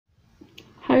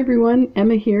Hi everyone,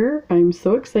 Emma here. I'm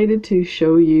so excited to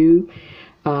show you,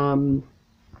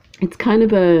 it's kind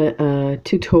of a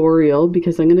tutorial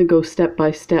because I'm going to go step by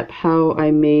step how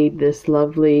I made this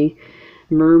lovely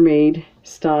mermaid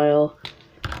style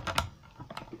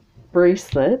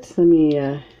bracelet. Let me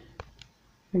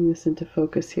bring this into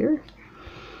focus here.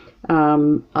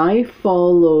 I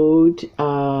followed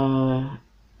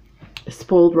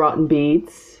Spoiled Rotten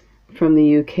Beads from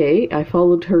the UK. I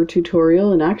followed her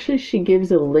tutorial, and actually she gives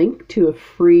a link to a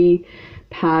free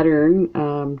pattern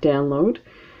download.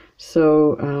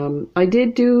 So I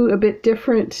did do a bit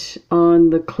different on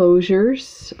the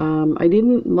closures. I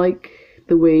didn't like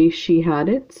the way she had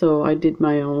it, so I did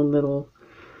my own little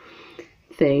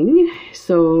thing.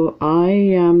 So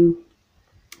I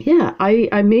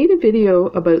made a video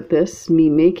about this, me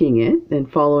making it and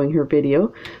following her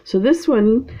video. So this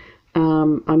one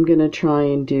I'm gonna try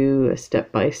and do a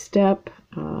step-by-step.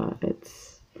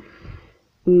 It's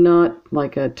not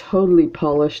like a totally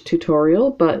polished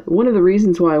tutorial, but one of the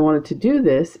reasons why I wanted to do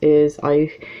this is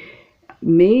I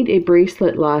made a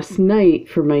bracelet last night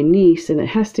for my niece, and it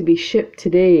has to be shipped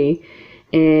today,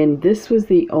 and this was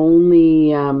the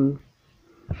only I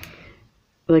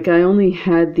only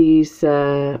had these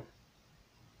I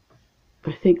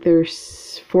think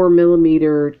there's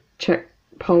 4mm check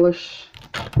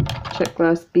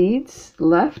glass beads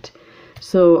left.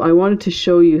 So I wanted to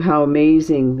show you how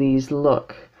amazing these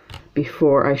look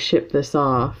before I ship this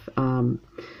off.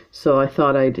 So I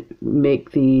thought I'd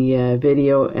make the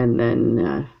video and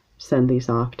then send these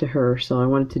off to her. So I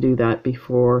wanted to do that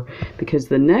before, because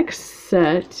the next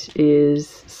set is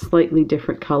slightly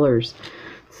different colors.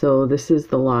 So this is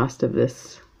the last of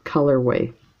this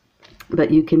colorway.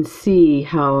 But you can see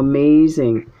how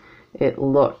amazing it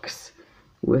looks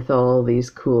with all these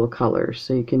cool colors.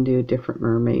 So you can do a different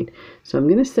mermaid. So I'm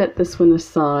going to set this one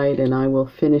aside and I will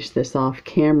finish this off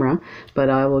camera, but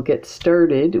I will get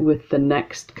started with the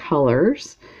next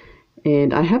colors.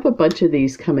 And I have a bunch of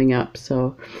these coming up.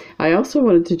 So I also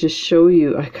wanted to just show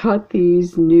you, I got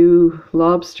these new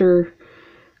lobster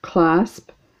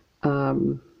clasp.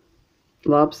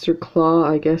 Lobster claw,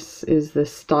 I guess, is the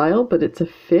style, but it's a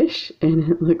fish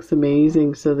and it looks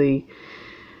amazing. So the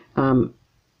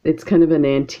it's kind of an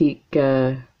antique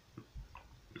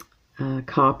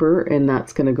copper, and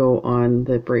that's going to go on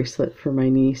the bracelet for my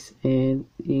niece. And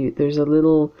there's a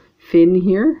little fin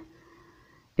here,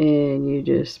 and you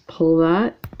just pull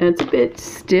that, and it's a bit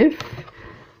stiff,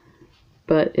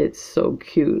 but it's so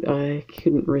cute. I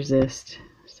couldn't resist.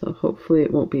 So hopefully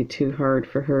it won't be too hard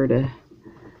for her to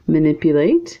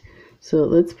manipulate. So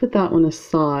let's put that one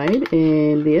aside.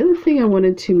 And the other thing I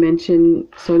wanted to mention,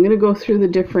 so I'm going to go through the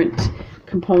different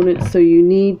components. So you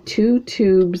need 2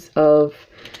 tubes of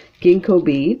Gingko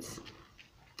beads,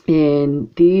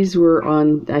 and these were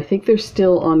on, I think they're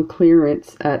still on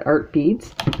clearance at Art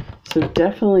Beads, so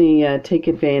definitely take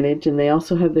advantage. And they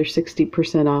also have their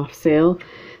 60% off sale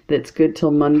that's good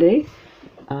till Monday.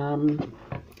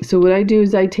 So what I do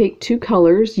is I take 2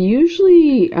 colors,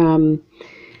 usually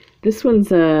this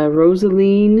one's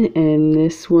Rosaline and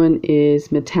this one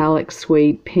is Metallic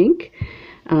Suede Pink.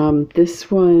 This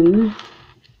one,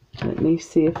 let me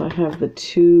see if I have the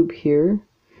tube here.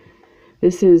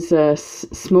 This is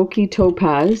Smoky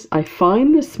Topaz. I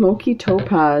find the Smoky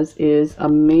Topaz is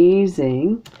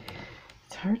amazing.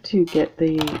 It's hard to get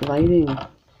the lighting.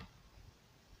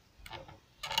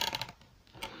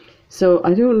 So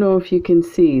I don't know if you can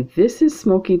see, this is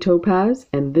Smoky Topaz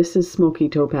and this is Smoky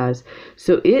Topaz.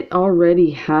 So it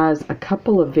already has a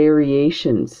couple of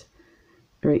variations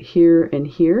right here and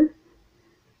here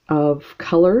of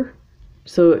color.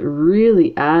 So it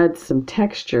really adds some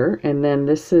texture. And then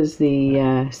this is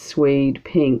the suede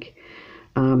pink.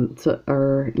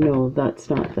 Or no, that's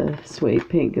not the suede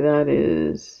pink. That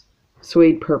is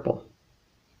suede purple.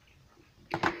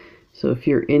 So if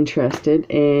you're interested,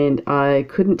 and I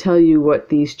couldn't tell you what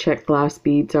these check glass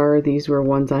beads are. These were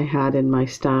ones I had in my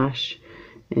stash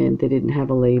and they didn't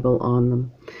have a label on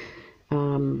them.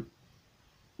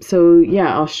 So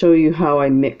yeah, I'll show you how I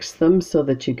mix them so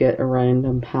that you get a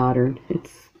random pattern.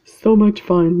 It's so much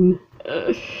fun.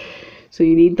 So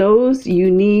you need those,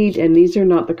 and these are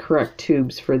not the correct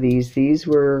tubes for these. These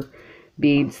were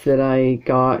beads that I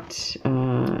got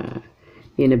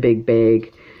in a big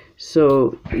bag.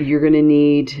 So you're going to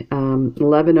need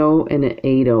 11/0 and an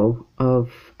 8/0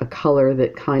 of a color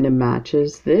that kind of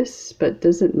matches this, but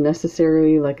doesn't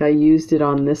necessarily, like I used it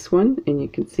on this one, and you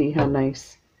can see how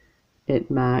nice it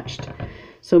matched.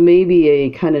 So maybe a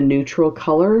kind of neutral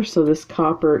color. So this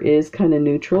copper is kind of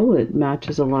neutral. It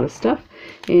matches a lot of stuff.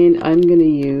 And I'm going to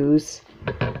use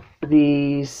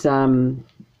these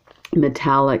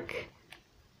metallic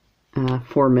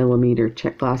 4mm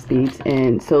check glass beads.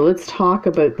 And so let's talk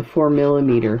about the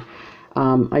 4mm.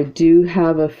 I do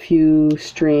have a few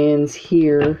strands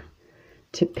here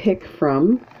to pick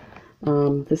from.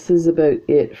 This is about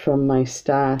it from my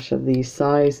stash of these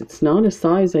size. It's not a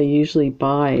size I usually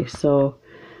buy, so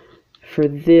for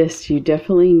this you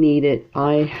definitely need it.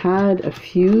 I had a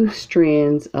few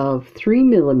strands of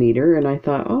 3mm and I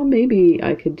thought, oh, maybe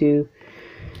I could do,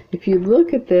 if you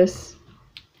look at this,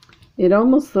 it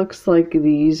almost looks like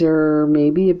these are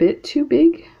maybe a bit too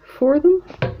big for them.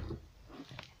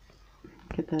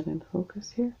 Get that in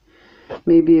focus here.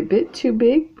 Maybe a bit too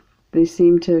big. They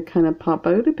seem to kind of pop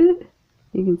out a bit.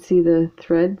 You can see the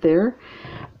thread there.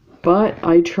 But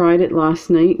I tried it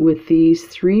last night with these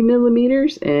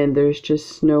 3mm and there's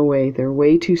just no way. They're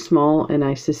way too small, and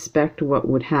I suspect what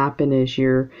would happen is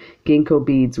your Gingko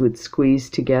beads would squeeze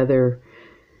together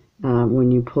when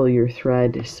you pull your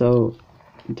thread. So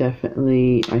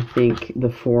definitely I think the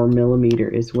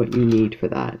 4mm is what you need for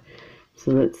that.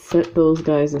 So let's set those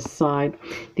guys aside.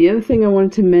 The other thing I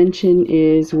wanted to mention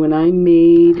is when I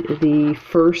made the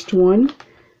first one,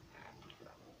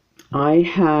 I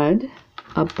had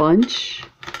a bunch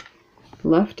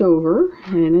left over,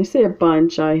 and I say a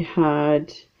bunch, I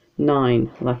had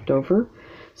 9 left over.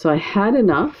 So I had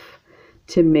enough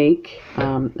to make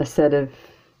a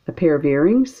pair of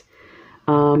earrings,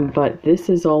 but this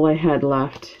is all I had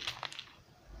left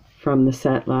from the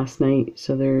set last night.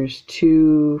 So there's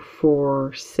 2,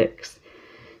 4, 6.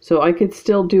 So I could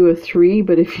still do a 3,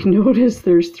 but if you notice,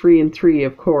 there's 3 and 3,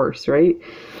 of course, right?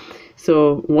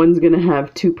 So one's going to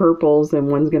have 2 purples and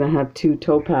one's going to have 2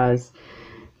 topaz.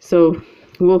 So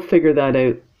we'll figure that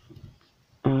out.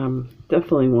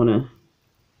 Definitely want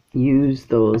to use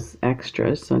those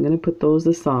extras. So I'm going to put those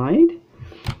aside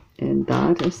and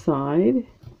that aside.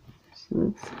 So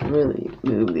let's really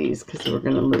move these because we're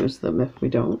going to lose them if we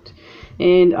don't.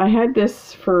 And I had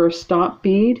this for a stop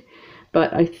bead,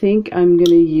 but I think I'm going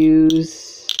to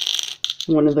use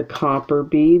one of the copper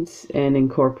beads and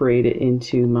incorporate it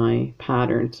into my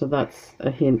pattern. So that's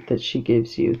a hint that she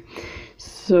gives you.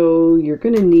 So you're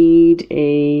going to need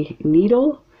a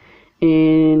needle,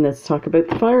 and let's talk about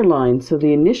the fire line. So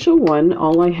the initial one,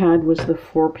 all I had was the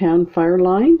 4-pound fire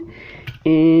line,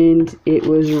 and it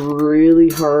was really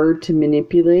hard to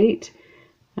manipulate.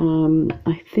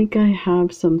 I think I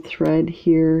have some thread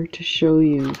here to show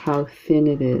you how thin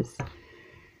it is.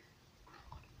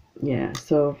 Yeah,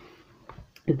 so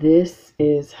this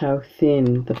is how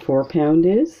thin the 4-pound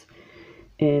is,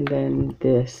 and then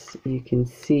this, you can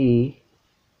see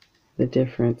the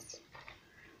difference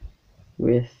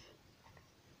with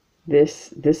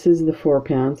this. This is the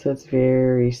 4-pound, so it's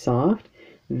very soft.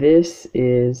 This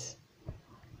is,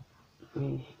 let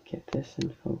me get this in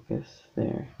focus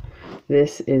there.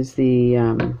 This is the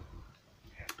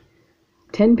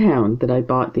 10-pound that I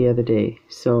bought the other day.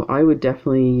 So I would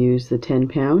definitely use the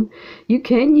 10-pound. You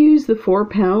can use the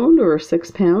 4-pound or a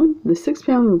 6-pound. The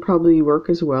 6-pound would probably work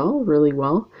as well, really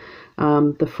well.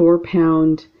 The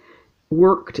 4-pound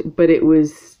worked, but it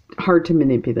was hard to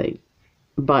manipulate.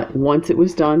 But once it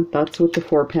was done, that's what the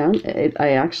 4-pound.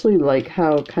 I actually like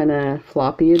how kind of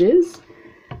floppy it is.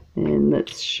 And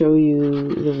let's show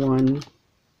you the one.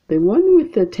 The one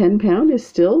with the 10-pound is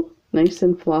still nice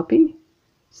and floppy.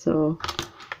 So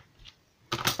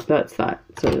that's that.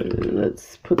 So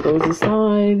let's put those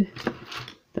aside.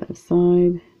 That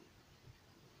aside.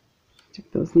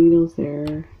 Stick those needles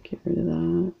there. Get rid of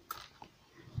that.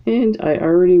 And I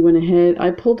already went ahead.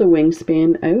 I pulled a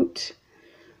wingspan out.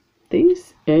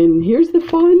 These. And here's the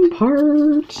fun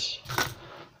part.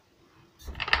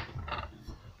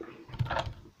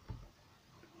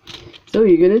 So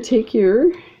you're going to take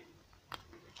your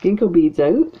Gingko beads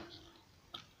out.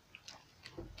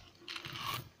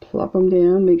 Plop them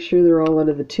down, make sure they're all out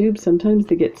of the tube. Sometimes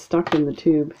they get stuck in the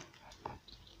tube.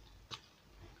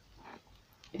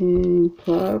 And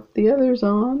plop the others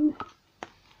on.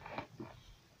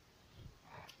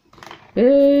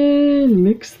 And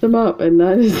mix them up, and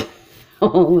that is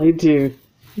all I do.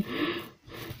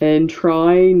 And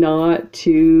try not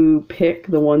to pick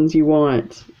the ones you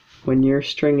want when you're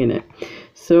stringing it.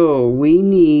 So we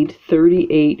need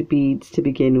 38 beads to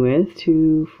begin with.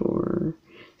 2, 4,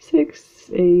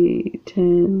 6, 8,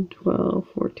 10, 12,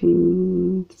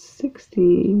 14,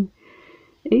 16,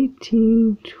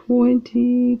 18,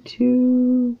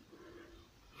 22,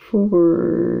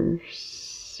 4,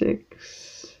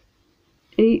 6,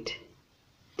 8,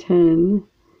 10,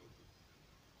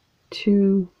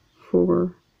 2,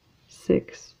 4,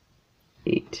 6,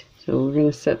 8. So we're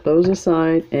going to set those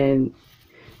aside, and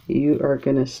you are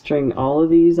going to string all of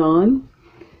these on.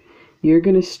 You're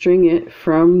going to string it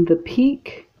from the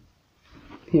peak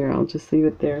Here, I'll just leave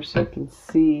it there so you can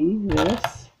see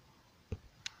this.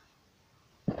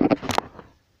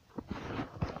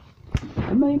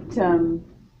 I might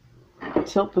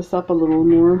tilt this up a little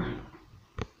more.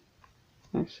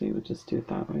 Actually, we'll just do it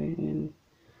that way and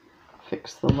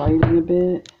fix the lighting a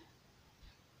bit.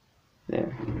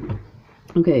 There.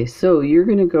 Okay, so you're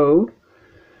going to go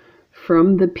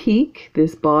from the peak,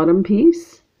 this bottom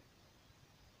piece,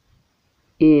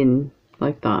 in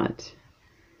like that.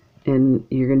 And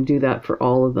you're going to do that for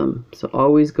all of them. So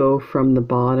always go from the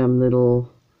bottom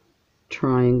little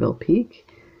triangle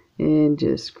peak and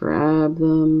just grab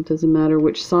them. Doesn't matter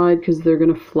which side, because they're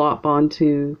going to flop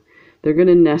onto, they're going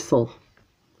to nestle.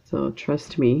 So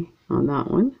trust me on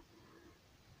that one.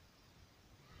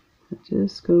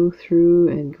 Just go through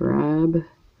and grab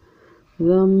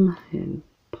them and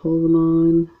pull them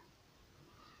on.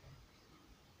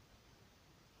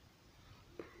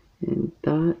 And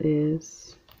that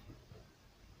is,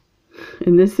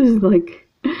 and this is like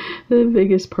the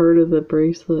biggest part of the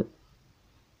bracelet.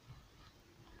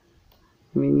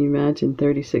 I mean, you imagine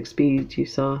 36 beads. You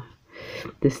saw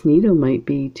this needle might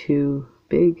be too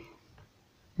big.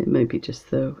 It might be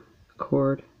just the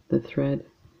cord, the thread.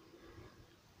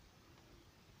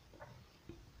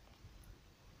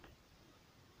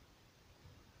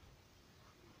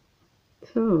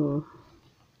 So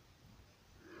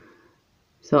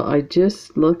I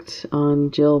just looked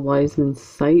on Jill Wiseman's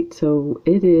site. So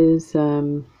it is,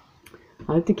 I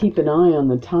have to keep an eye on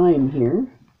the time here.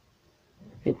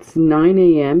 It's 9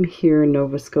 a.m. here in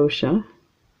Nova Scotia.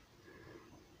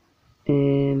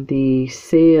 And the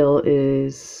sale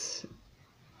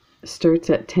starts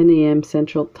at 10 a.m.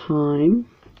 Central Time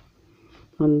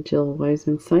on Jill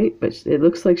Wiseman's site. But it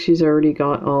looks like she's already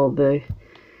got all the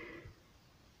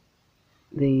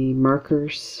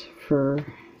markers for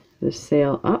the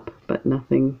sale up, but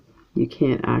nothing, you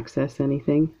can't access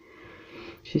anything.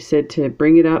 She said to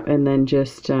bring it up and then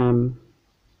just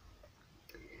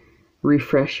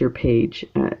refresh your page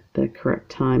at the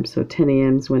correct time. So 10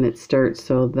 a.m. is when it starts,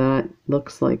 so that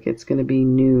looks like it's going to be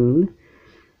noon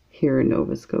here in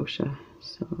Nova Scotia.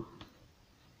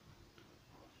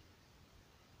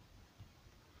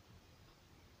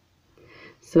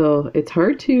 So it's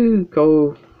hard to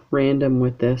go random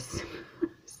with this.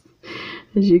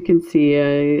 As you can see,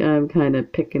 I'm kind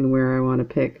of picking where I want to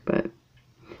pick, but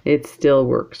it still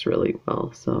works really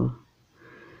well. So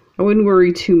I wouldn't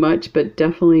worry too much, but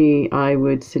definitely I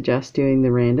would suggest doing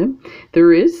the random.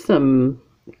 There is some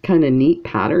kind of neat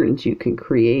patterns you can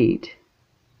create.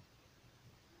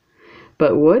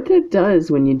 But what it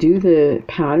does when you do the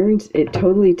patterns, it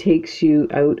totally takes you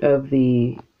out of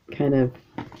the kind of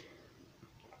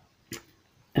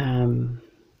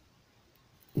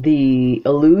the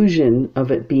illusion of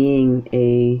it being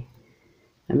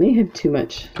I may have too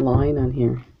much line on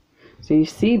here. So you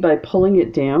see, by pulling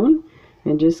it down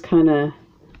and just kind of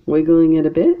wiggling it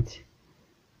a bit.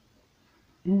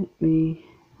 Let me,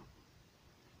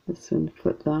 this one,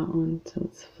 flip that one. So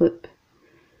let's flip.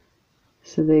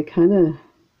 So they kind of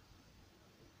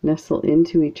nestle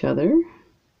into each other.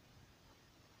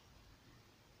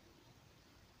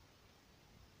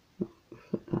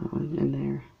 Flip that one in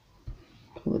there.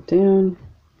 Pull it down,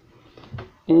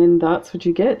 and that's what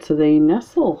you get. So they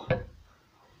nestle.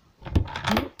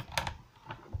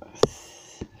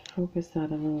 Let's focus that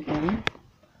a little better.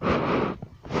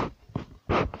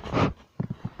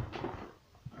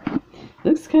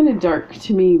 Looks kind of dark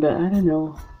to me, but I don't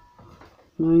know.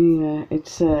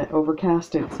 It's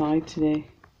overcast outside today.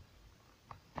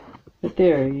 But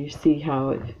there, you see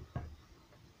how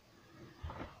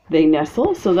they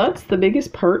nestle. So that's the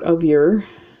biggest part of your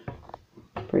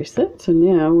bracelet. So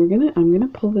now I'm gonna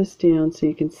pull this down so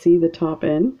you can see the top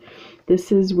end.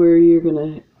 This is where you're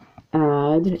gonna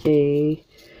add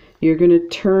you're gonna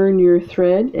turn your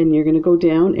thread and you're gonna go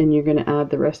down and you're gonna add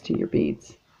the rest of your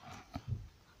beads.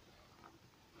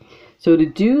 So to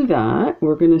do that,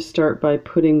 we're gonna start by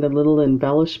putting the little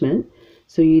embellishment.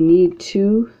 So you need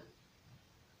two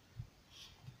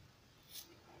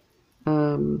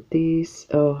these,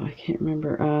 oh, I can't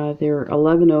remember, they're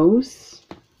 11 O's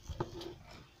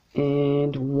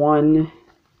and 1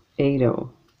 8-0,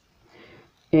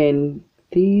 and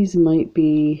these might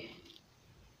be,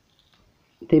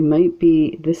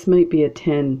 this might be a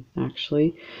 10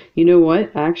 actually. You know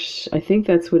what, actually I think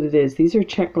that's what it is. These are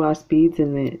check glass beads,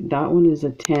 and that one is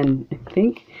a 10 I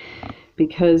think,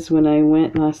 because when I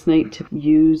went last night to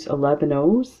use 11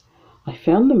 O's I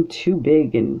found them too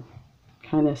big and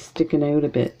kind of sticking out a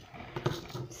bit.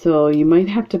 So you might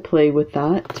have to play with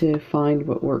that to find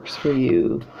what works for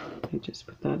you. I just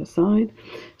put that aside.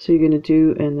 So you're going to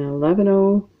do an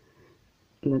 11-0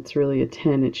 and that's really a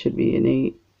 10, it should be an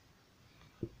 8.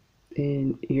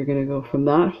 And you're going to go from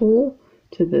that hole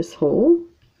to this hole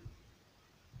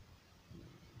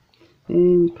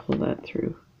and pull that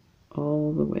through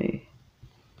all the way.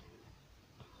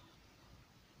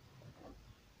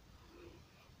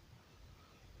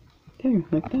 There,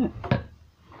 like that.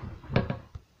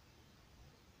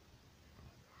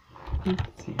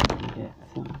 Let's see if we can get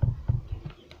some.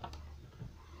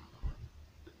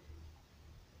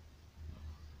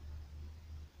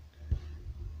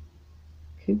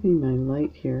 Could be my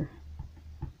light here.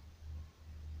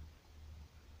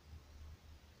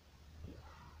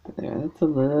 There, that's a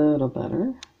little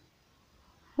better.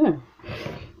 There.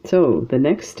 So the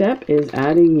next step is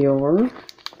adding your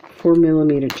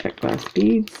 4mm check glass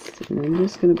beads. And I'm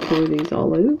just going to pour these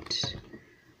all out.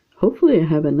 Hopefully I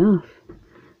have enough.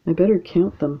 I better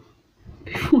count them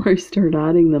before I start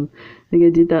adding them. I think I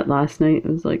did that last night. I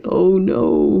was like, oh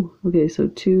no. Okay, so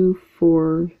 2,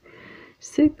 4,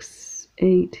 6,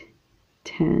 8,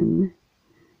 10,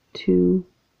 2,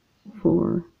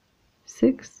 4,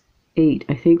 6, 8.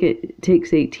 I think it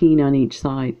takes 18 on each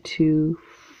side. 2,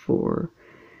 4,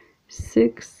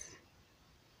 6,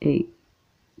 8,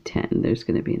 10. There's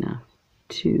going to be enough.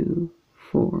 2,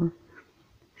 4,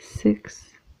 6,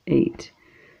 8.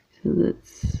 So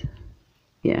that's,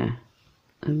 yeah,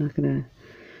 I'm not going to,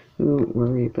 we won't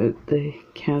worry about the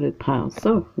counted piles.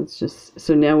 So let's just,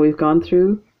 so now we've gone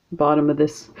through the bottom of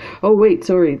this. Oh wait,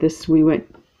 sorry, this, we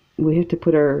have to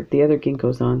put the other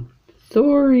ginkgos on.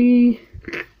 Sorry.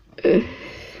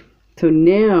 So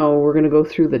now we're going to go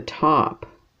through the top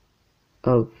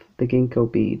of the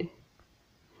ginkgo bead.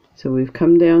 So we've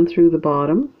come down through the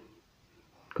bottom,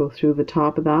 go through the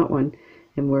top of that one,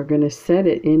 and we're going to set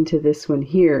it into this one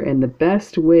here. And the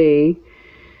best way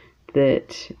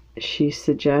that she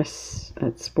suggests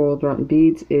at Spoiled Rotten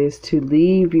Beads is to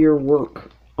leave your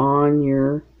work on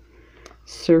your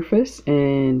surface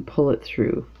and pull it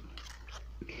through.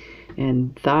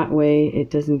 And that way it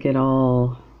doesn't get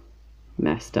all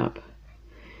messed up.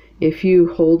 If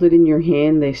you hold it in your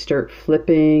hand, they start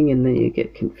flipping and then you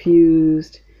get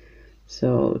confused.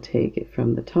 So take it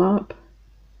from the top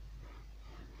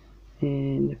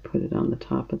and put it on the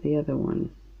top of the other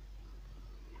one.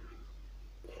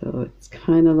 So it's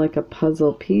kind of like a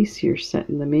puzzle piece. You're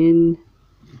setting them in.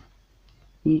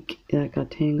 Eek, that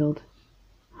got tangled.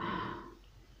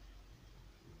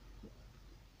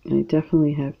 I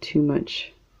definitely have too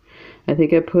much. I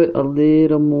think I put a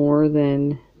little more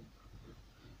than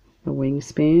a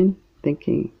wingspan,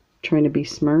 trying to be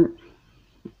smart.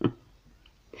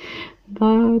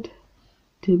 That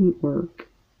didn't work.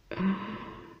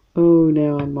 Oh,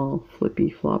 now I'm all flippy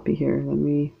floppy here. Let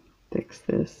me fix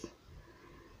this.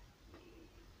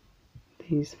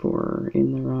 These 4 are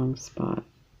in the wrong spot.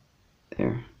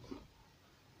 There.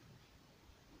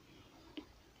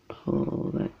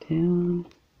 Pull that down.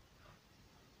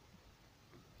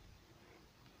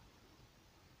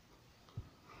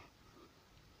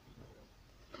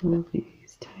 Pull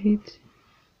these tight.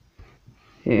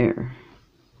 There.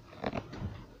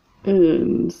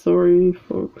 And sorry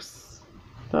folks,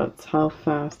 that's how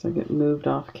fast I get moved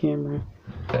off camera.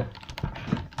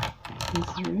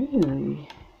 It's really...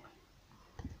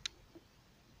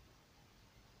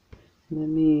 Let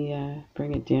me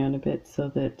bring it down a bit so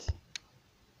that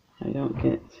I don't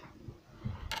get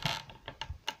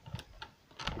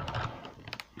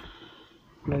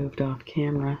moved off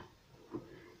camera.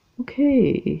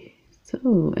 Okay,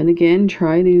 so, and again,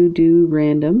 try to do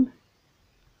random.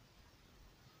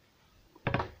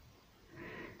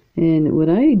 And what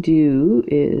I do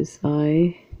is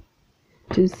I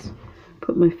just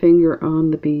put my finger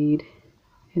on the bead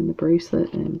in the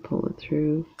bracelet and pull it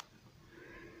through.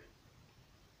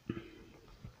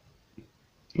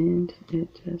 And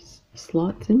it just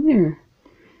slots in there.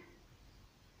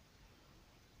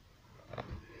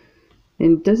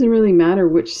 And it doesn't really matter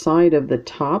which side of the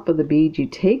top of the bead you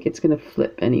take, it's going to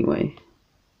flip anyway.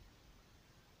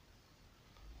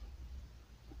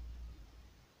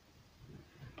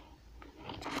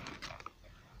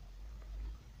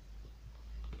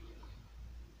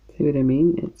 See what I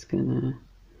mean? It's going to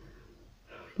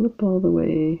flip all the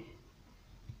way.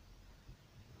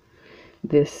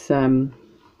 This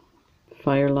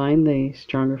fire line, the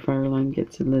stronger fire line,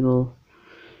 gets a little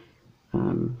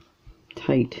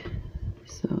tight.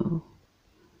 So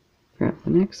grab the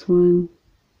next one.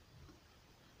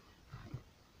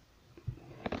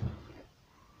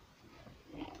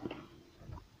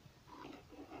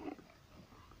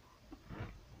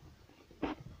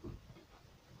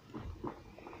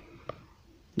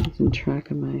 Losing track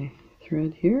of my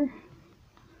thread here.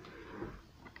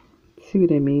 See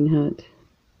what I mean, Hut?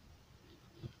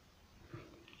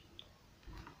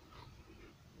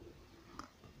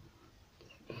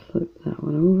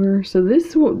 there. So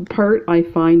this part I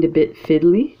find a bit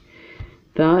fiddly.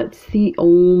 That's the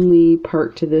only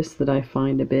part to this that I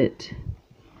find a bit.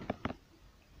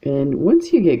 And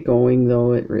once you get going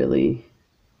though, it really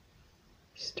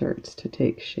starts to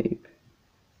take shape.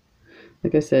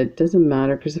 Like I said, it doesn't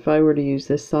matter, because if I were to use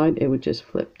this side, it would just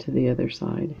flip to the other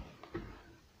side.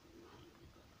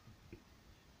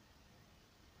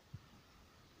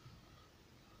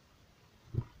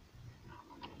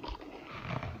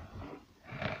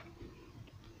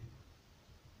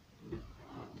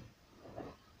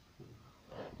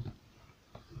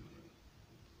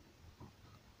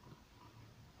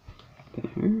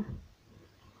 There.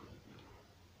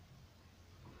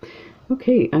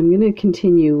 Okay, I'm going to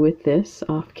continue with this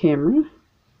off camera.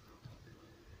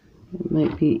 It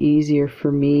might be easier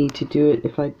for me to do it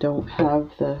if I don't have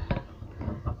the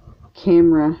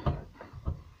camera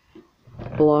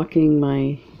blocking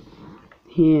my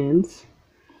hands.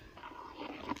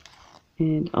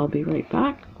 And I'll be right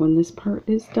back when this part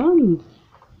is done.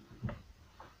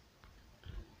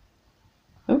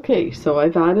 Okay, so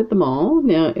I've added them all.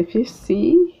 Now, if you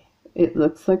see, it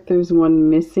looks like there's one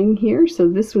missing here. So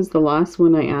this was the last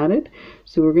one I added.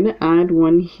 So we're going to add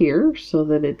one here so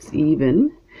that it's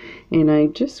even. And I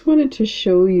just wanted to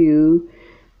show you,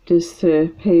 just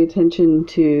to pay attention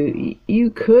to, you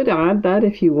could add that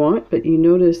if you want, but you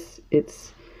notice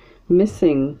it's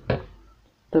missing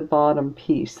the bottom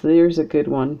piece. There's a good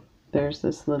one. There's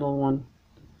this little one.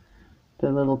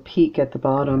 The little peak at the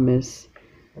bottom is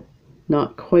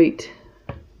not quite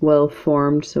well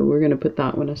formed, so we're going to put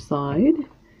that one aside.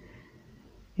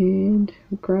 And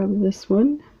grab this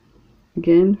one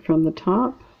again from the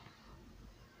top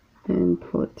and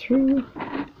pull it through.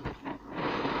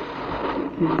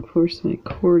 And of course my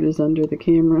cord is under the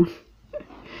camera.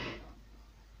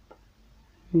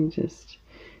 And just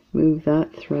move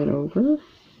that thread over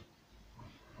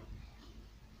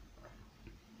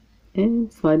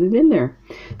and slide it in there.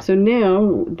 So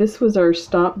now this was our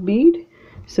stop bead,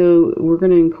 so we're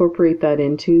going to incorporate that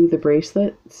into the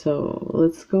bracelet. So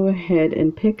let's go ahead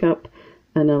and pick up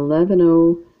an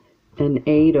 11/0, an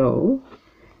 8/0,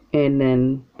 and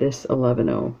then this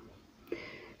 11/0.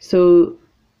 So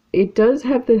it does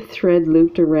have the thread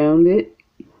looped around it.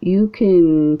 You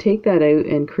can take that out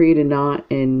and create a knot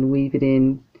and weave it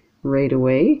in right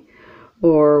away,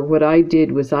 or what I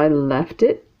did was I left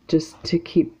it just to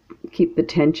keep the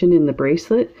tension in the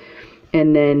bracelet,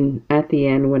 and then at the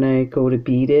end when I go to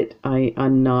bead it, I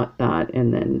unknot that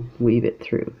and then weave it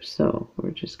through. So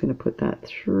we're just going to put that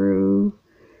through.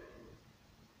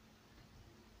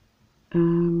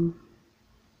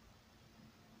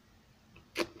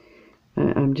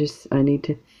 I need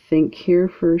to think here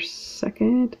for a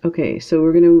second. Okay, so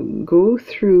we're going to go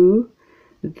through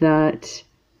that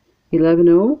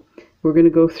 11/0. We're going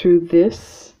to go through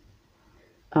this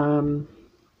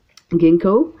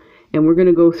Gingko, and we're going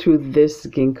to go through this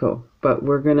Gingko, but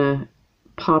we're going to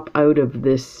pop out of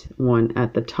this one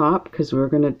at the top because we're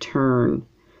going to turn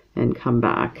and come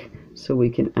back so we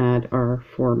can add our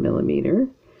 4mm.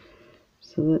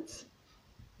 So let's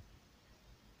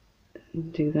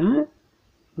do that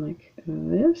like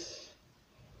this.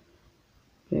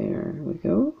 There we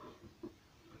go.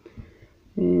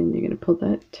 And you're going to pull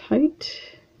that tight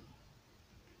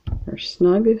or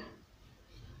snug.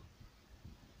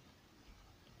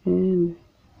 And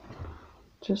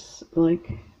just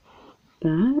like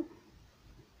that.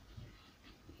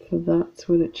 So that's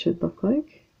what it should look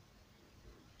like.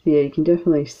 So yeah, you can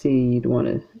definitely see you'd want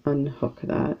to unhook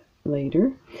that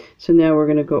later. So now we're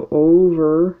going to go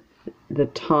over the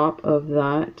top of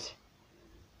that.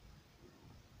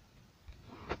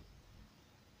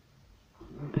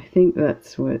 I think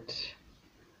that's what,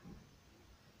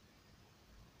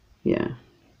 yeah,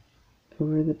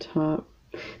 over the top.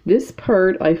 This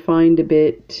part I find a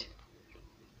bit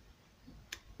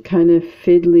kind of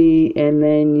fiddly, and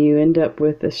then you end up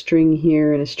with a string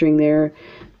here and a string there,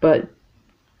 but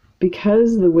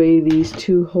because the way these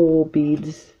 2-hole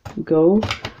beads go,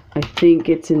 I think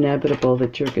it's inevitable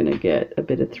that you're going to get a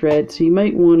bit of thread, so you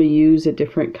might want to use a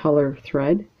different color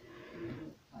thread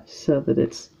so that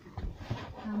it's,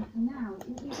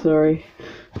 sorry,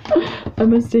 I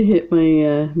must have hit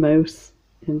my mouse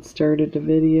and started the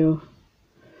video.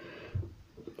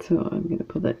 So I'm going to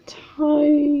pull that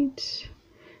tight,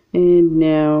 and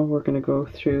now we're going to go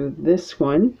through this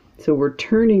one. So we're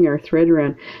turning our thread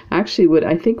around. Actually, what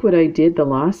I did the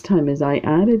last time is I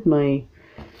added my,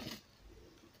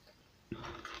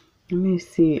 let me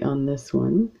see on this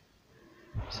one.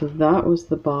 So that was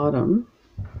the bottom.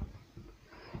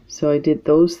 So I did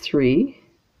those 3.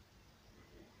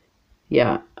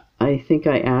 Yeah, I think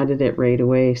I added it right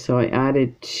away. So I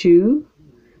added 2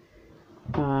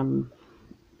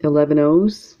 11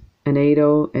 O's, an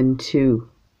 8-0, and 2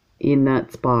 in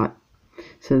that spot.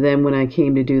 So then when I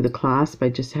came to do the clasp, I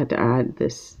just had to add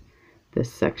this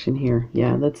section here.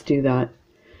 Yeah, let's do that.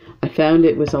 I found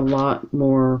it was a lot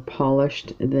more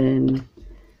polished than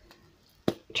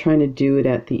trying to do it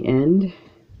at the end.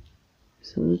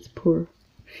 So let's pour a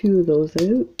few of those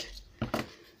out.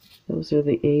 Those are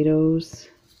the 8-0s.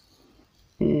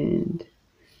 And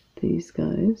these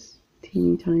guys,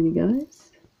 teeny tiny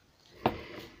guys.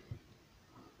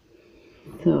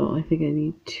 So I think I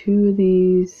need 2 of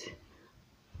these,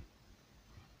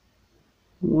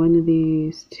 1 of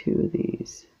these, 2 of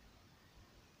these.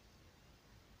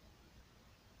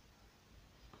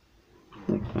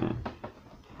 Like that.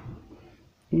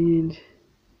 And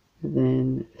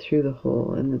then through the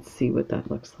hole, and let's see what that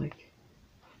looks like.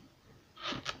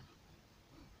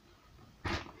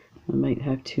 I might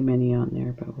have too many on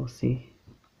there, but we'll see.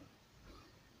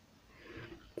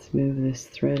 Let's move this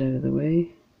thread out of the way.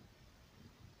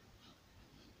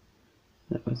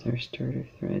 That was our starter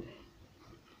thread.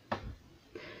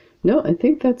 No, I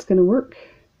think that's going to work,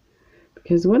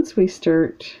 because once we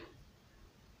start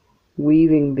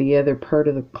weaving the other part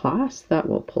of the clasp, that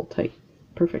will pull tight.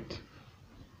 Perfect.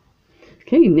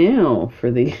 Okay, now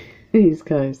for these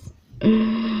guys.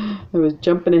 I was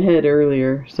jumping ahead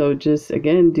earlier, so just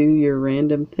again do your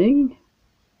random thing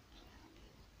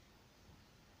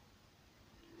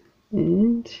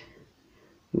and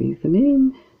weave them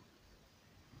in.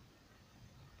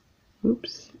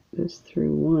 Oops, just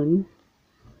through one.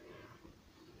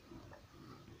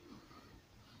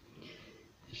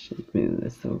 I should move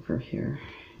this over here.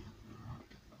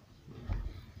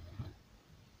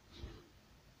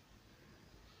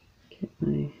 Get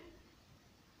my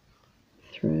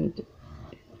thread in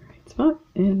the right spot,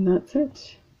 and that's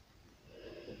it.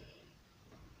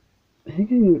 I think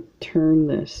I can turn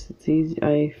this. It's easy.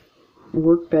 I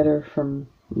work better from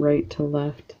right to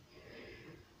left.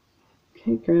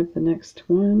 Okay, grab the next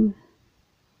one.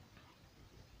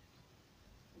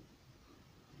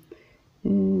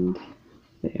 And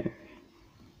there.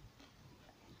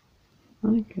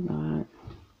 Like that.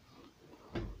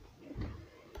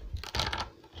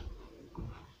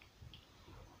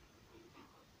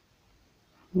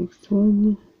 Next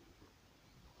one.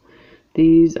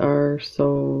 These are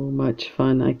so much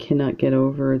fun. I cannot get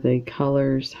over the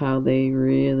colors, how they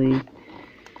really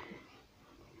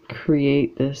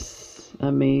create this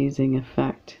amazing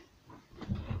effect.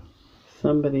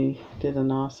 Somebody did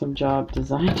an awesome job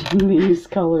designing these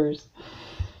colors.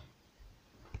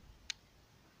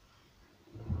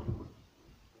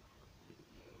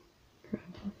 Grab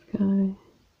this guy.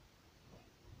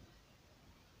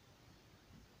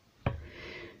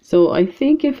 So I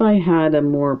think if I had a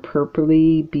more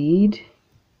purpley bead,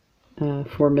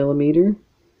 4mm,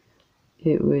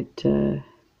 it would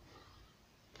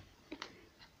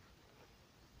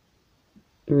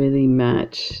really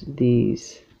match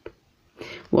these.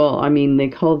 Well, I mean, they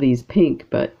call these pink,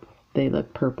 but they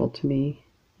look purple to me.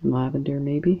 Lavender,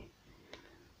 maybe.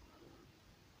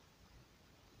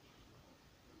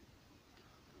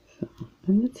 So,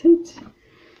 and that's it.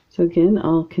 So again,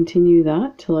 I'll continue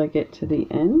that till I get to the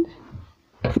end.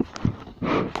 That's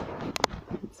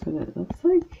what it looks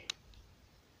like.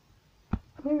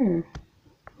 There.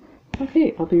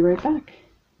 Okay, I'll be right back.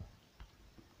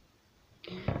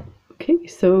 Okay,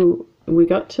 so we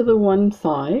got to the one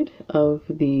side of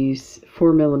these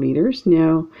 4mm.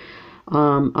 Now,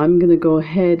 I'm going to go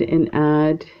ahead and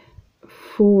add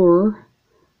 4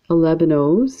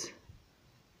 11-O's.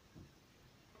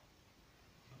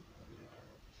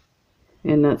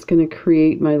 And that's going to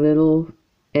create my little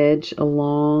edge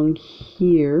along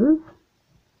here.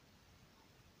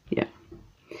 Yeah.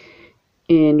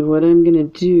 And what I'm going to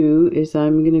do is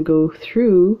I'm going to go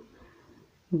through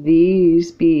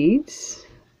these beads.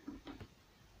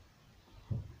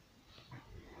 I'm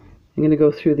going to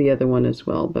go through the other one as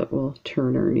well, but we'll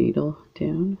turn our needle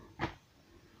down.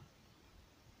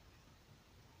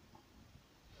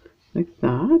 Like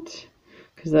that.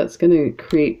 Because that's going to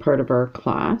create part of our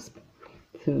clasp.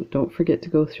 So don't forget to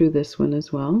go through this one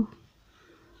as well.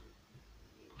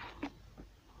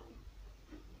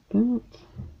 That.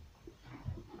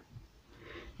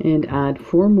 And add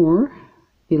 4 more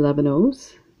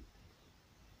 11-O's.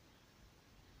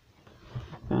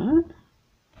 Like that.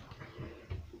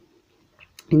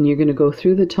 And you're going to go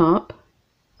through the top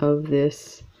of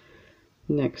this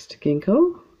next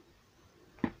Gingko.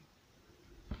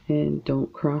 And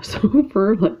don't cross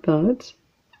over like that.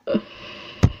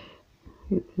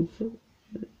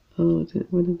 Oh,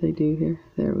 what did they do here?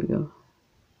 There we go.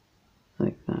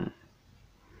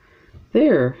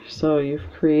 There, so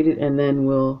you've created, and then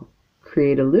we'll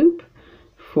create a loop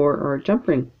for our jump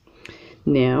ring.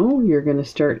 Now you're going to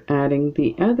start adding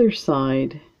the other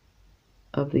side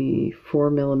of the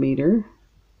 4mm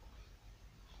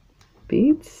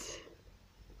beads.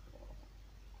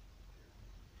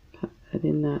 Put that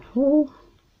in that hole.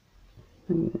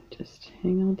 I'm going to just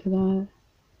hang on to that.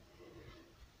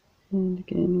 And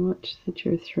again, watch that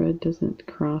your thread doesn't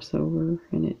cross over,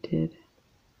 and it did.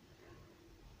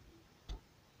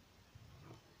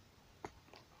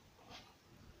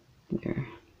 There,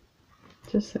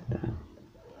 just like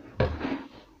that.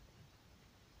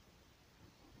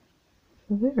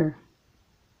 So there.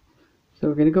 So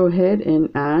we're going to go ahead and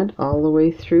add all the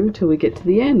way through till we get to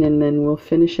the end, and then we'll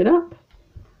finish it up.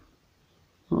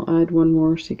 I'll add one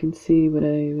more so you can see what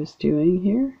I was doing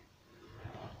here.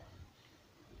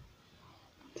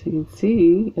 So you can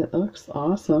see it looks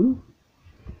awesome.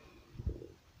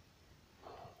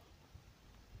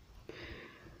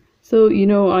 So, you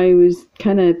know, I was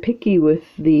kind of picky with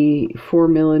the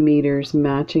 4mm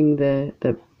matching the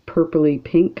purpley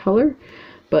pink color,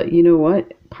 but you know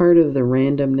what? Part of the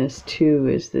randomness too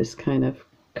is this kind of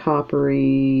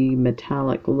coppery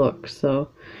metallic look. So,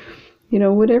 you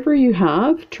know, whatever you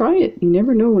have, try it. You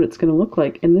never know what it's going to look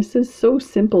like. And this is so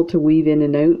simple to weave in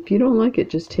and out. If you don't like it,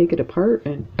 just take it apart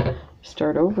and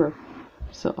start over.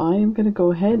 So I am going to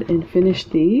go ahead and finish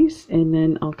these, and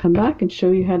then I'll come back and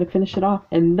show you how to finish it off.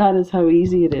 And that is how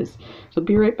easy it is. So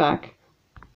be right back.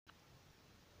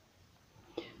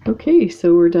 Okay,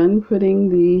 so we're done putting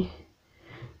the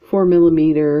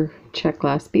 4mm check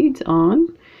glass beads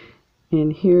on.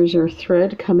 And here's our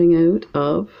thread coming out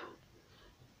of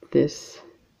this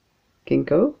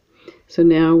Gingko. So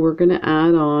now we're going to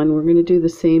add on, we're going to do the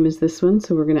same as this one,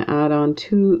 so we're going to add on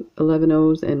 2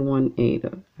 11/0s and 1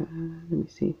 8/0. Let me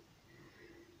see,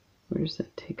 where does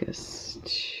that take us?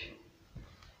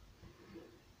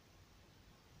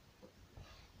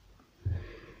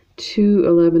 2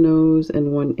 11/0s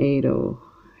and 1 8/0.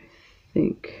 I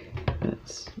think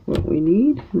that's what we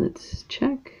need. Let's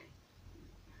check.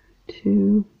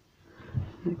 2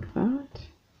 like that.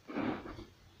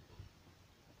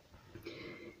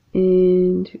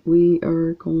 And we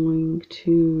are going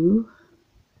to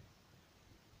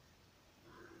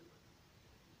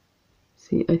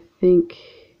see, I think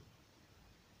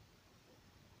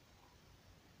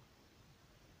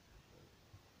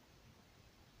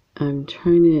I'm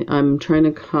trying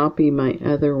to copy my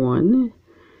other one.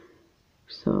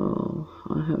 So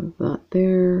I'll have that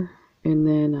there, and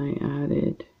then I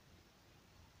added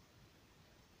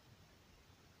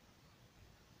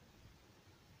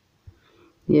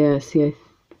yeah, see, I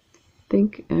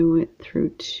think I went through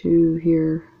 2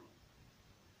 here.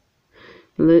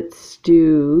 Let's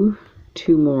do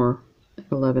 2 more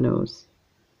 11/0s.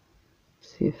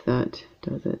 See if that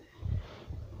does it.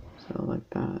 So like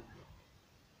that.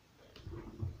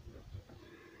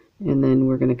 And then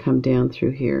we're going to come down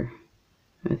through here.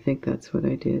 I think that's what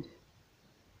I did.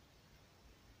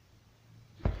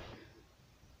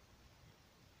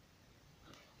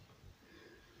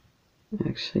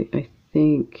 Actually, I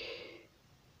think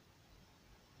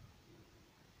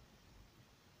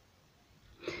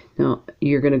now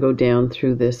you're going to go down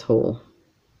through this hole,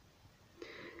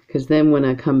 because then when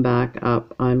I come back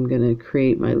up, I'm going to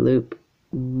create my loop.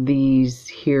 These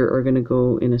here are going to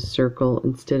go in a circle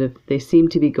instead of, they seem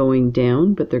to be going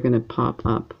down, but they're going to pop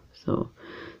up. So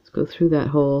let's go through that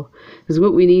hole, because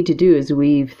what we need to do is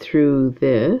weave through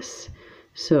this.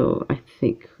 So I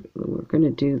think we're going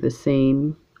to do the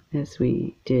same as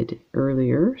we did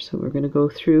earlier. So we're going to go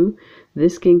through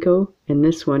this Gingko and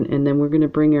this one, and then we're going to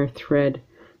bring our thread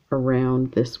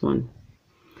around this one.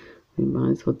 We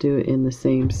might as well do it in the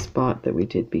same spot that we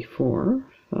did before.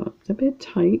 So it's a bit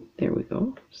tight. There we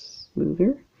go.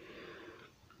 Smoother.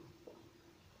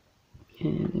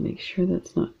 And make sure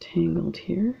that's not tangled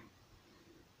here.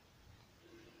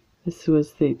 This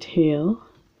was the tail.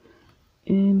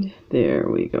 And there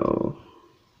we go.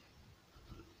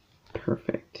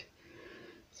 Perfect.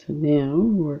 So now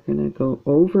we're going to go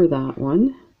over that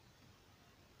one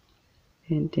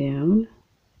and down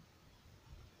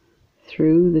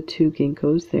through the 2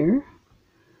 Ginkgos there.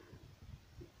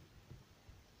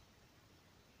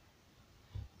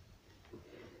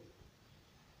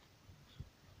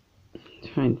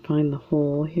 Try and find the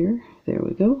hole here. There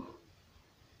we go.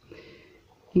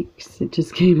 Eeks, it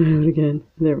just came out again.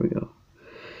 There we go.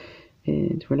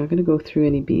 And we're not going to go through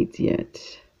any beads yet.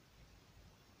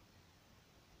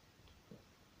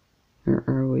 Or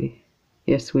are we?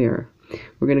 Yes, we are.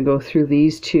 We're going to go through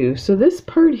these 2. So this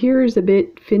part here is a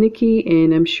bit finicky,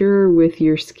 and I'm sure with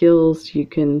your skills you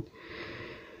can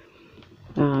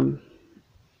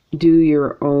do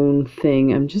your own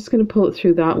thing. I'm just going to pull it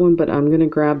through that one, but I'm going to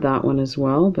grab that one as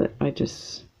well. But I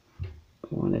just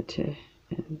wanted to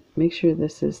make sure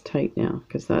this is tight now,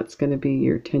 because that's going to be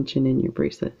your tension in your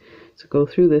bracelet. So go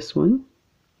through this one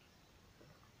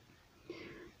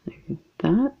like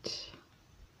that.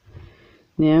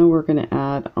 Now we're going to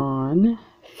add on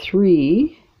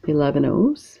 3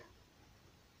 11/0s,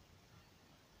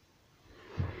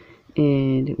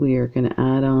 and we are going to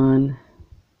add on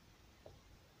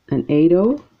an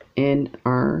 8/0 and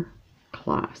our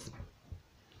clasp.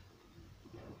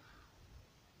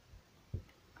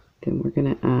 Then we're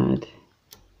going to add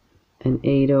an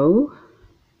 8/0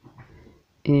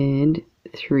 and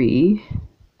 3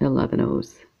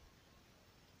 11/0s.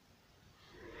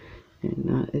 And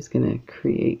that is going to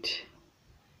create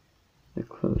the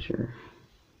closure.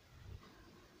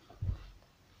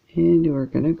 And we're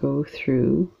going to go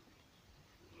through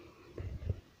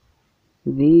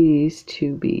these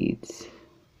 2 beads.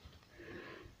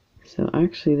 So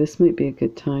actually this might be a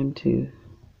good time to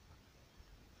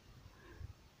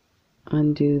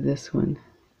undo this one.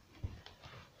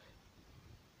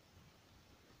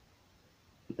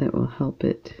 That will help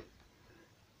it.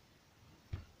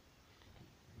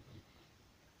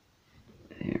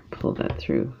 There, pull that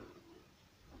through.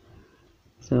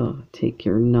 So take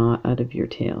your knot out of your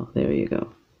tail. There you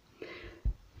go.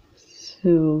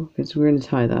 So, because we're going to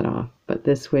tie that off, but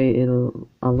this way it'll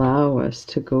allow us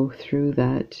to go through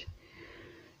that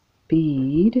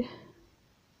bead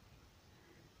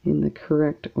in the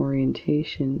correct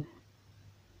orientation.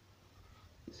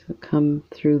 So come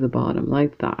through the bottom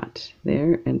like that,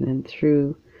 there, and then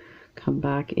through, come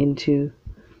back into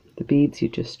the beads you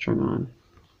just strung on.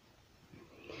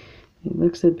 It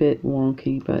looks a bit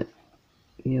wonky, but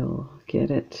you'll get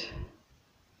it.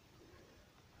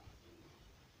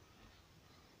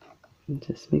 And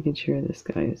just making sure this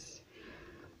guy's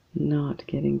not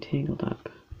getting tangled up.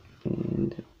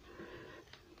 And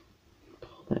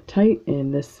pull that tight,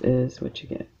 and this is what you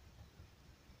get.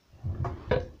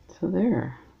 So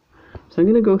there. So I'm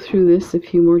going to go through this a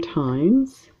few more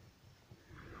times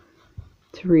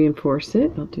to reinforce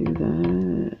it. I'll do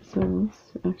that. So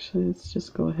let's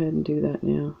just go ahead and do that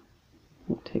now.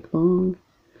 Won't take long,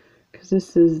 because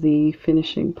this is the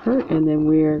finishing part, and then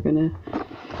we are going to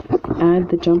add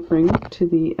the jump ring to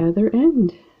the other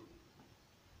end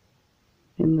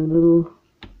and the little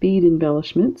bead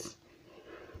embellishments.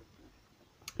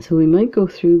 So we might go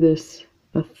through this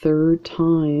a 3rd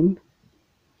time,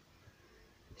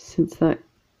 since that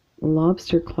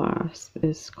lobster clasp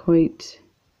is quite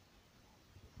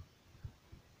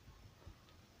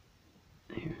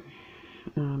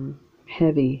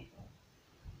heavy.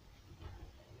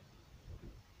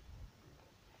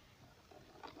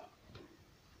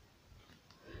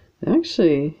 It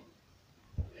actually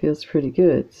feels pretty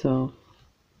good, so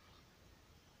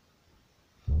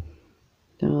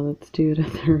now let's do it a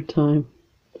 3rd time.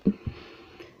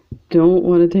 Don't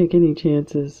want to take any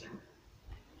chances.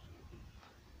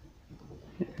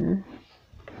 There.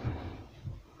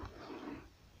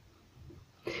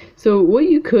 So what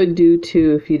you could do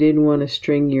too, if you didn't want to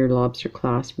string your lobster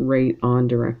clasp right on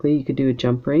directly, you could do a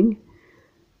jump ring,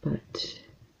 but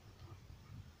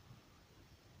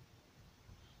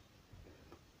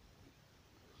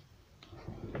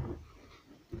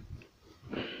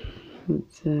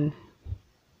let's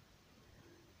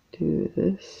do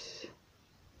this.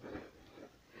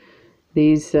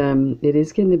 These, it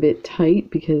is getting a bit tight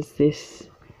because this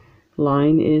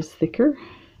line is thicker,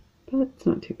 but it's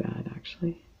not too bad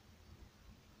actually.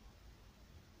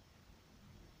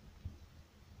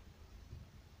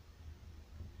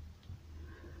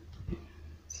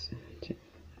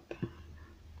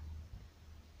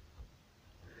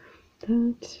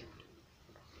 That.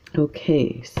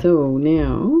 Okay, so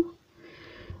now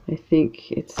I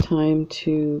think it's time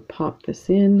to pop this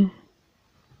in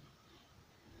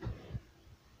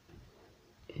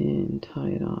and tie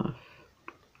it off.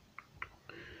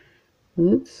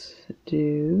 Let's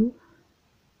do,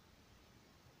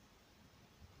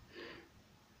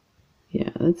 yeah,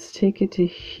 let's take it to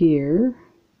here.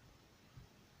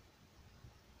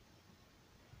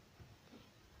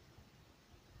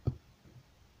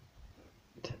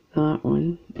 To that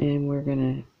one, and we're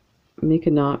gonna make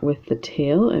a knot with the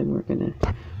tail, and we're gonna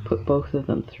put both of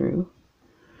them through.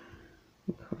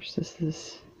 Of course, this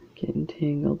is getting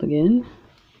tangled again.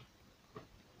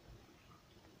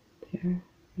 There,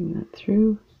 bring that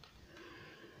through,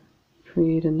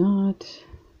 create a knot.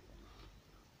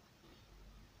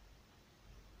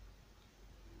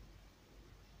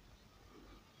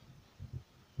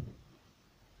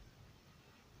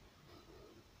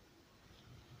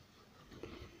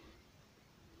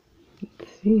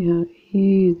 See how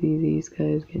easy these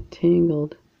guys get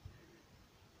tangled.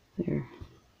 There.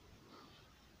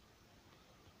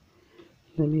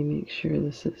 Let me make sure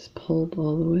this is pulled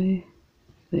all the way.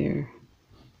 There.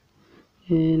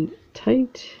 And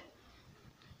tight.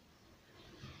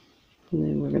 And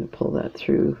then we're going to pull that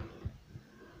through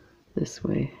this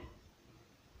way.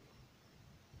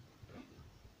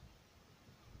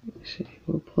 Actually,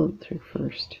 we'll pull it through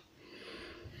first.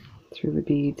 Through the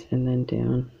beads and then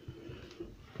down.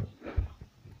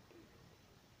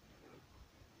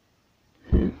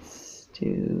 Let's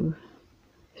do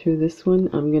through this one.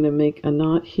 I'm going to make a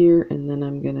knot here and then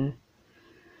I'm going to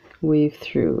weave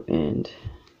through and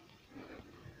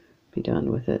be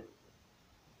done with it.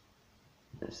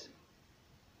 Just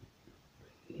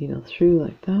needle through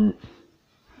like that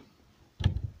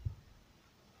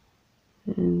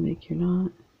and make your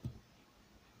knot.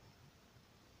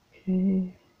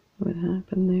 Okay, what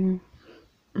happened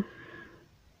there?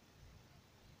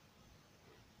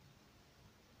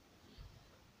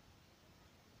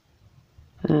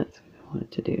 That's what I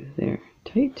wanted to do there.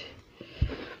 Tight.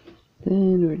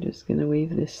 Then we're just going to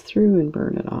weave this through and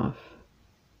burn it off.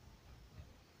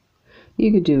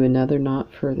 You could do another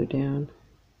knot further down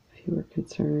if you were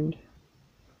concerned.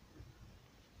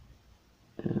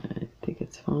 I think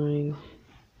it's fine.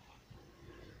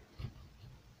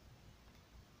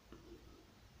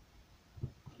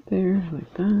 There,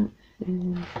 like that.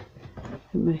 And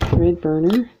my thread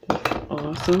burner. That's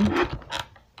awesome.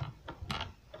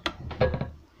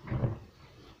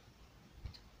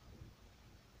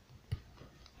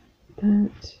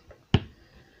 That.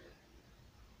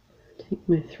 Take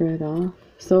my thread off.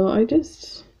 So I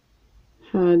just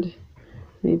had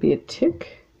maybe a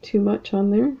tick too much on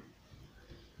there.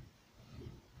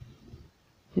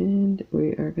 And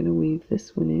we are going to weave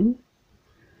this one in.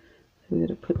 So we're going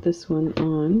to put this one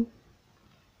on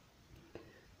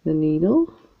the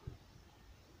needle.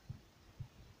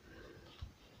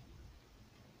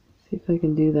 See if I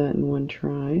can do that in one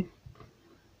try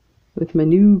with my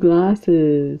new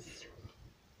glasses.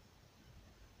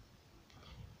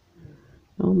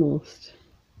 Almost.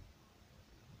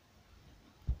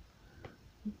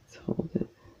 Let's hold it.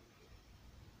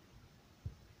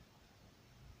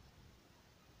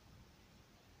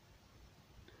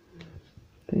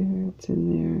 There, it's in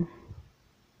there.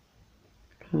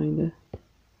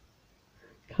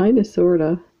 Kinda,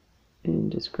 sorta.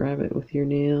 And just grab it with your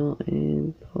nail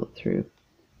and pull it through.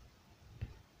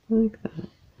 Like that.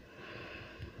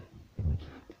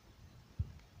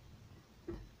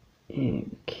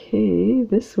 Okay,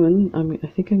 this one, I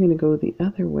think I'm going to go the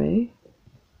other way.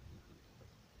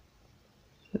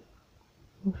 So,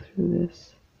 go through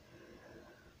this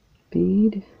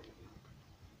bead.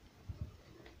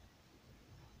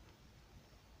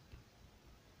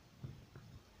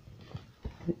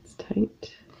 It's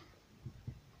tight.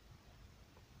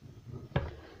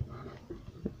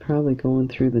 Probably going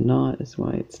through the knot is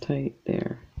why it's tight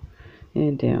there.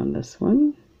 And down this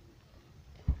one.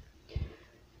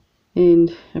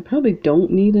 And I probably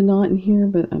don't need a knot in here,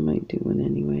 but I might do one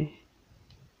anyway.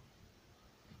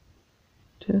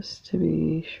 Just to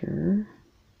be sure.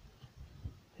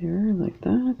 There, like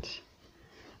that.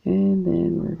 And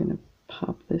then we're going to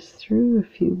pop this through a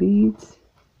few beads.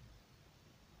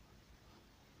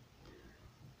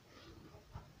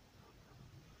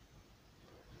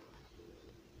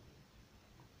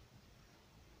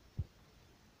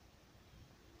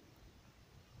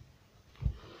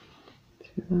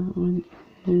 That one,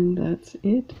 and that's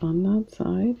it on that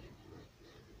side.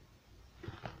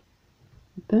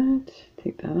 Like that,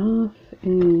 take that off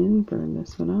and burn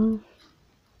this one off.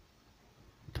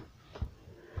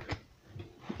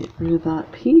 Get rid of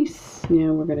that piece.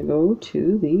 Now we're going to go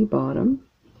to the bottom,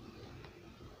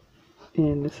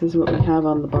 and this is what we have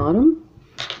on the bottom,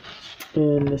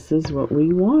 and this is what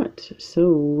we want.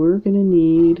 So we're going to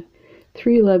need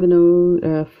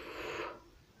 311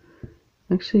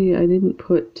 actually, I didn't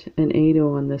put an 80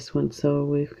 on this one, so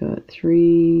we've got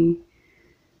 3,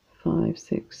 5,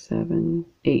 6, 7,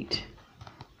 8,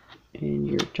 and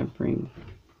your jump ring.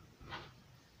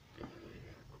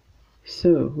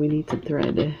 So we need some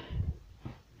thread.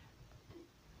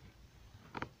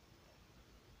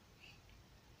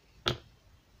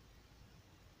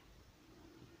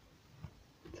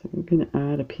 So we're going to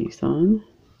add a piece on.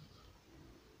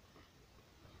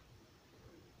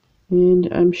 And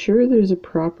I'm sure there's a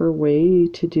proper way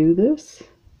to do this.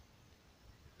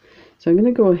 So I'm going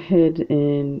to go ahead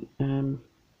and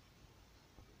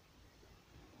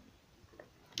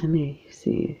let me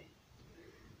see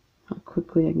how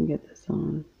quickly I can get this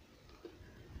on.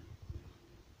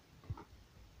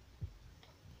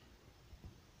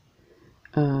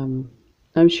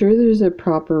 I'm sure there's a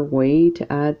proper way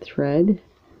to add thread.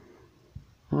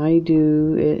 I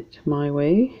do it my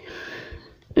way.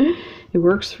 It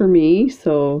works for me,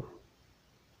 so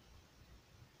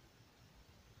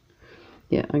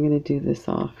yeah, I'm going to do this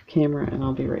off camera and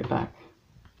I'll be right back.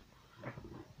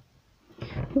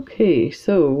 Okay,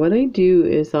 so what I do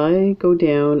is I go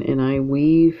down and I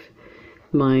weave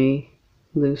my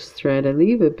loose thread. I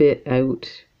leave a bit out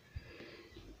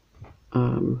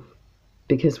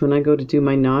because when I go to do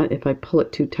my knot, if I pull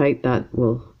it too tight, that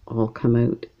will all come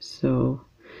out. So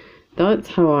that's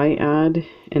how I add,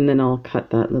 and then I'll cut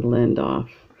that little end off.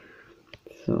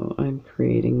 So I'm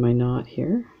creating my knot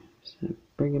here. So I'm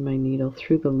bringing my needle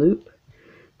through the loop.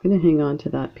 I'm going to hang on to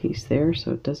that piece there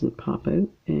so it doesn't pop out,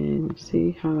 and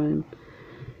see how I'm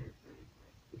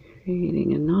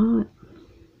creating a knot.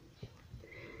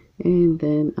 And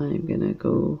then I'm going to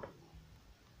go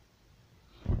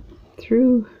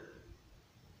through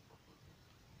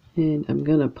and I'm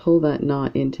going to pull that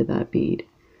knot into that bead.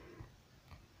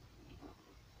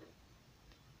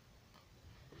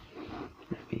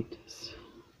 Let me just,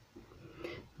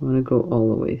 I want to go all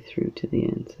the way through to the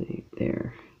end. So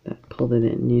there, that pulled it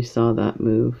in. You saw that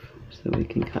move, so we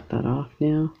can cut that off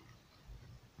now.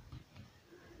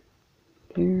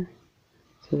 There.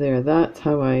 So there, that's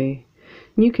how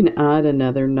you can add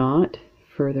another knot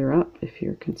further up if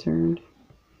you're concerned.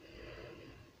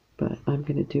 But I'm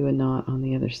going to do a knot on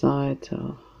the other side,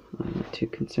 so I'm not too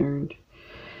concerned.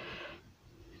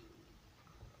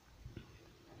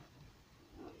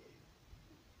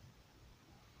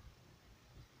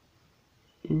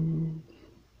 And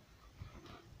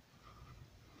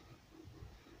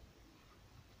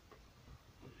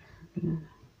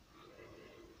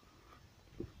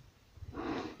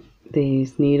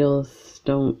these needles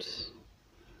don't,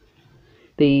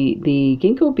 the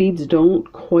Gingko beads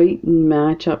don't quite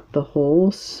match up the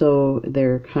hole, so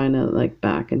they're kind of like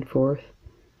back and forth.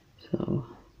 So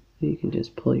you can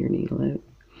just pull your needle out.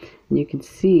 And you can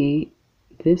see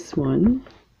this one.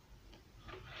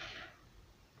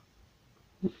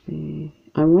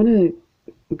 I want to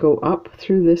go up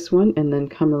through this one and then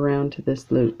come around to this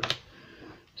loop.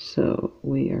 So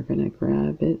we are going to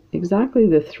grab it exactly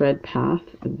the thread path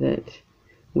that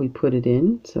we put it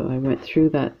in. So I went through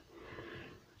that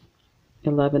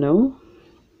 11-0.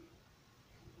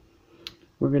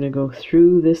 We're going to go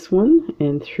through this one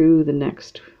and through the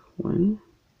next one,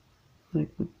 like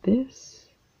with this.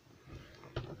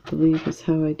 I believe is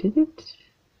how I did it.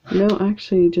 No,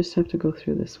 actually you just have to go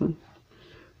through this one.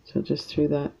 So just through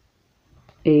that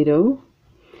 8-0,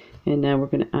 and now we're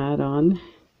going to add on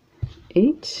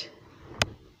 8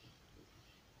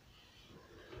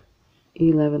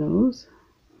 11-0s.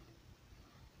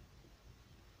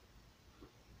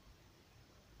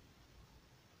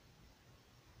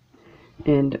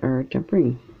 And our jump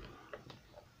ring.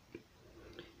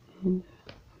 And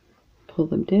pull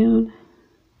them down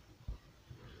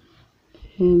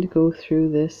and go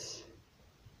through this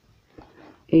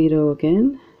 8-0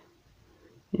 again.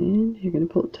 And you're going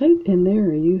to pull it tight, and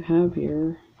there you have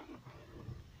your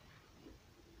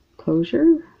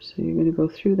closure. So you're going to go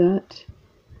through that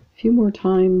a few more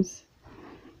times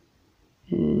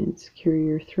and secure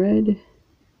your thread,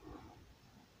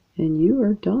 and you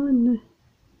are done.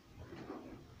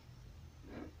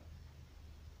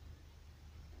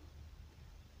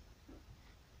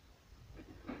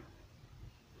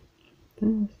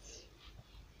 This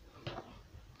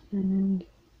and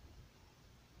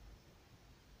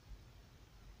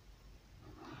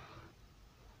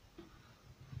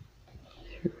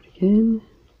through it again.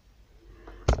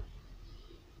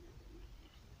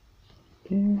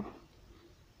 There,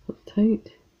 pull it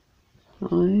tight.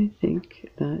 I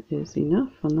think that is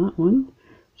enough on that one.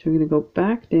 So we're going to go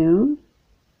back down,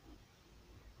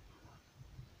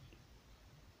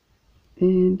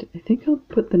 and I think I'll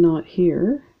put the knot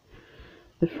here.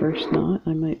 The first knot,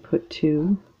 I might put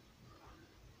 2.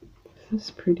 This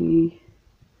is pretty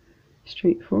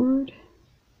straightforward.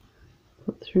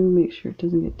 Pull it through, make sure it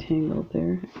doesn't get tangled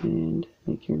there, and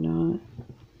make your knot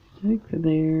like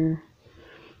there,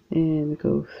 and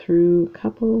go through a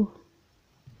couple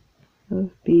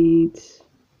of beads.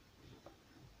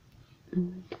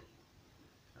 And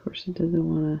of course it doesn't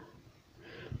want to,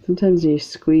 sometimes you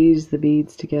squeeze the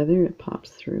beads together, it pops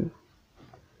through.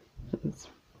 So let's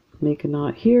make a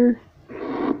knot here,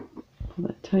 pull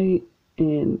that tight,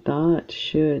 and that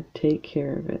should take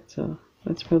care of it. So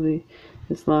that's probably,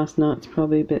 this last knot's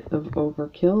probably a bit of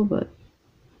overkill, but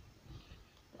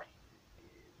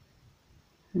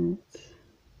let's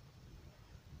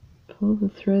pull the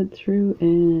thread through,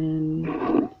 and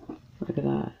look at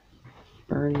that,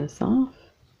 burn this off.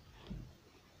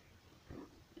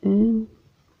 And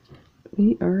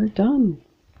we are done.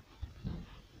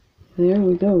 There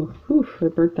we go. Whew, I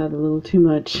burnt that a little too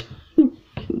much.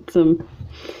 Get some.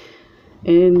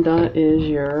 And that is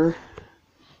your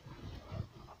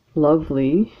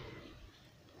lovely,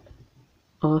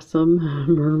 awesome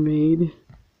mermaid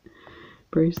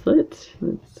bracelet.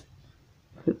 Let's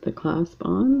put the clasp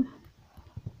on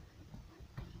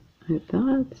like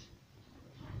that.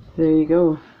 There you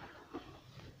go.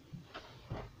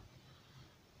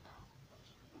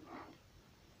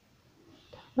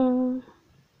 Ta-da.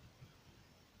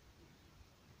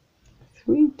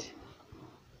 Sweet.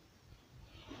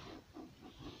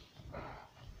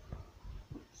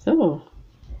 So,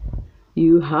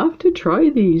 you have to try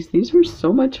these. These were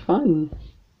so much fun.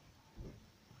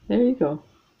 There you go.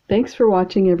 Thanks for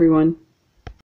watching, everyone.